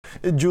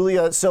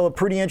Julia, so a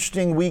pretty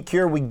interesting week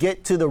here. We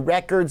get to the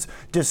records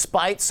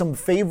despite some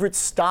favorite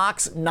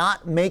stocks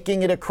not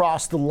making it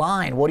across the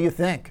line. What do you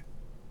think?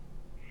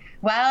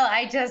 Well,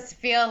 I just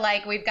feel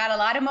like we've got a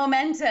lot of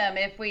momentum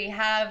if we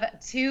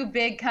have two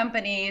big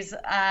companies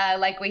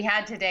like we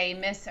had today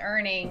miss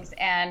earnings,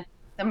 and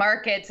the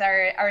markets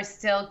are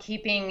still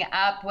keeping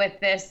up with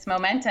this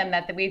momentum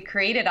that we've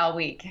created all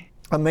week.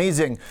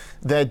 Amazing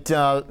that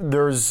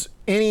there's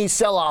any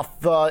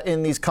sell-off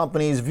in these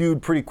companies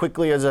viewed pretty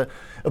quickly as a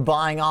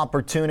buying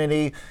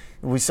opportunity.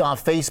 We saw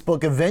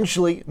Facebook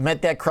eventually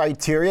met that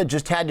criteria,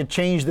 just had to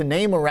change the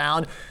name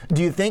around.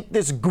 Do you think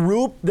this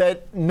group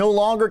that no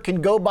longer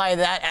can go by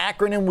that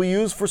acronym we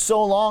used for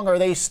so long, are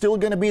they still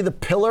going to be the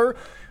pillar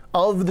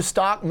of the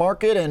stock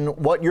market and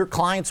what your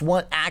clients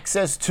want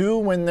access to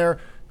when they're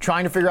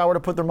trying to figure out where to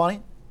put their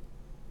money?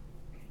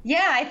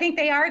 Yeah, I think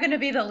they are going to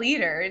be the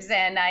leaders,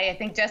 and I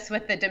think just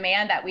with the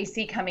demand that we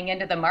see coming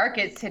into the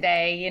markets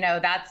today,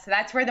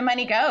 that's where the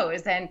money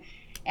goes, and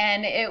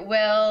it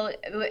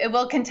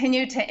will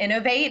continue to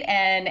innovate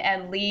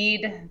and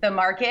lead the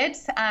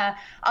markets.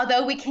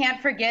 Although we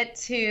can't forget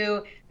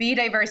to be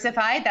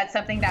diversified. That's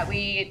something that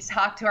we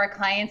talk to our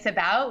clients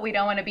about. We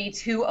don't want to be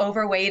too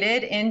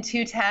overweighted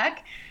into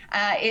tech.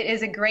 It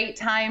is a great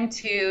time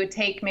to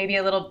take maybe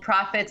a little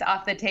profits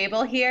off the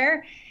table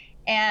here,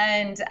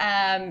 and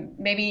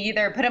maybe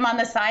either put them on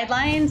the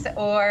sidelines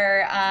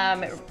or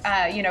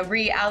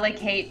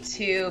reallocate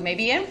to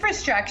maybe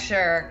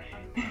infrastructure.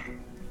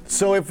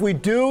 So if we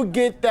do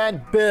get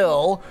that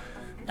bill,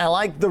 I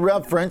like the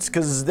reference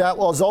because that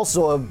was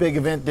also a big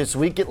event this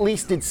week. At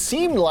least it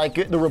seemed like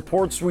it. The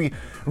reports we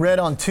read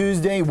on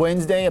Tuesday,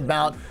 Wednesday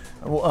about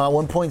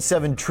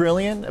 1.7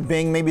 trillion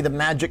being maybe the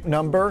magic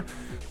number.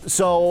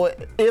 So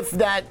if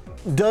that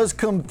does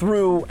come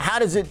through, how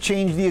does it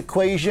change the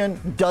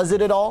equation? Does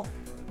it at all?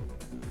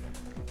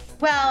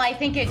 Well, I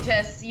think it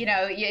just,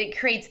 it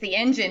creates the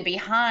engine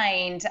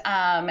behind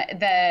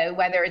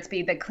whether it's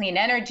be the clean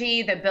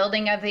energy, the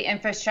building of the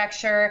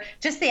infrastructure,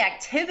 just the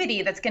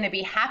activity that's going to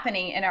be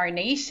happening in our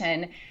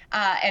nation,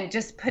 and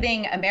just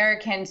putting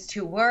Americans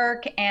to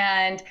work.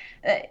 And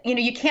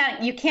you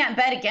can't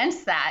bet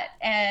against that.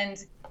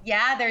 And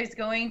yeah, there's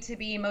going to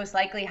be most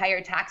likely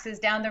higher taxes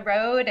down the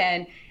road,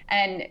 and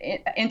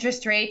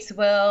interest rates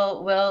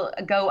will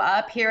go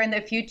up here in the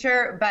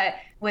future. But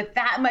with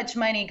that much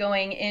money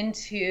going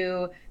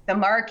into the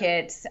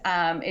markets,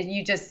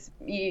 you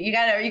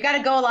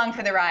gotta go along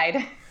for the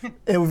ride.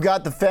 And we've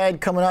got the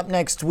Fed coming up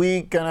next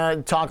week.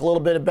 Gonna talk a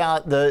little bit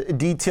about the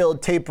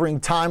detailed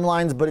tapering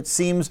timelines, but it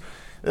seems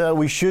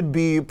we should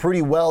be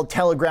pretty well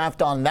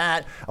telegraphed on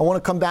that. I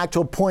want to come back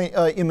to a point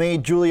you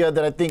made, Julia,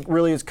 that I think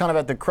really is kind of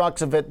at the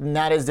crux of it, and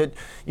that is that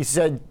you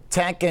said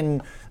tech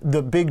and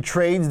the big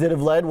trades that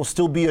have led will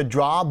still be a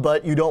draw,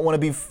 but you don't want to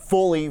be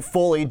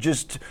fully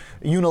just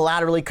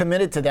unilaterally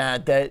committed to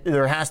that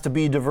there has to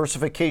be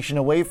diversification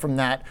away from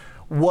that.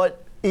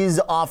 What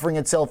is offering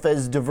itself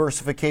as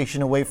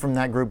diversification away from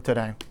that group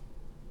today?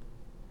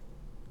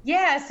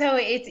 Yeah, so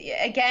it's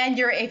again,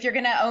 if you're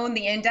going to own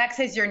the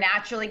indexes, you're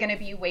naturally going to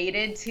be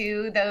weighted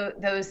to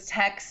those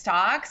tech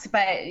stocks.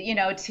 But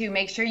to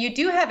make sure you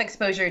do have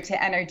exposure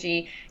to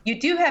energy, you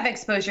do have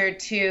exposure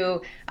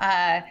to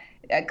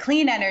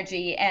clean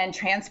energy and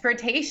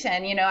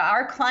transportation.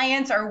 Our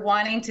clients are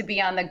wanting to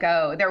be on the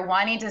go. They're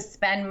wanting to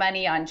spend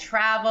money on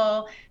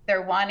travel.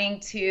 They're wanting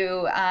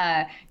to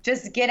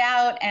just get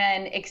out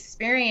and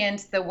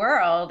experience the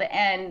world,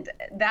 and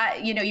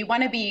that you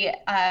want to be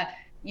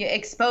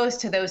exposed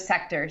to those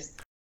sectors.